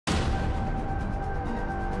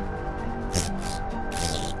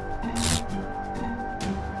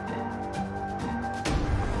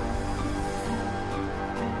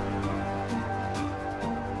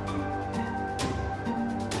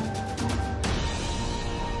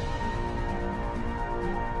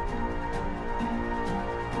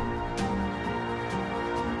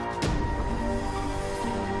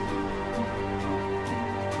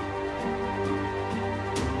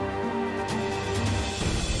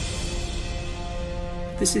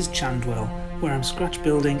This is Chandwell, where I'm scratch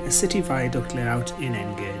building a city viaduct layout in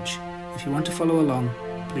Engage. If you want to follow along,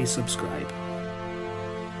 please subscribe.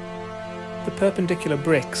 The perpendicular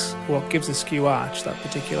bricks are what gives the skew arch that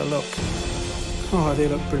particular look. Oh, they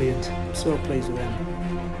look brilliant. I'm so pleased with them.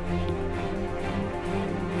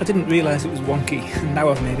 I didn't realise it was wonky, and now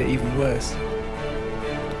I've made it even worse.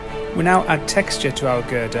 We now add texture to our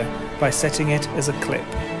girder by setting it as a clip.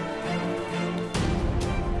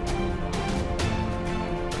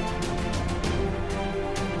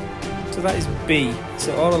 So that is B,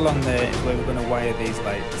 so all along there is where we're going to wire these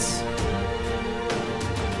lights.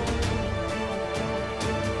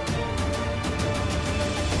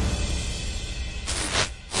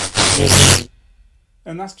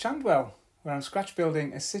 And that's Chandwell, where I'm scratch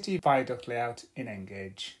building a city viaduct layout in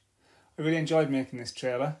Engage. I really enjoyed making this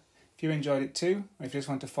trailer. If you enjoyed it too, or if you just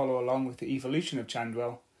want to follow along with the evolution of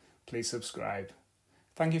Chandwell, please subscribe.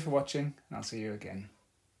 Thank you for watching, and I'll see you again.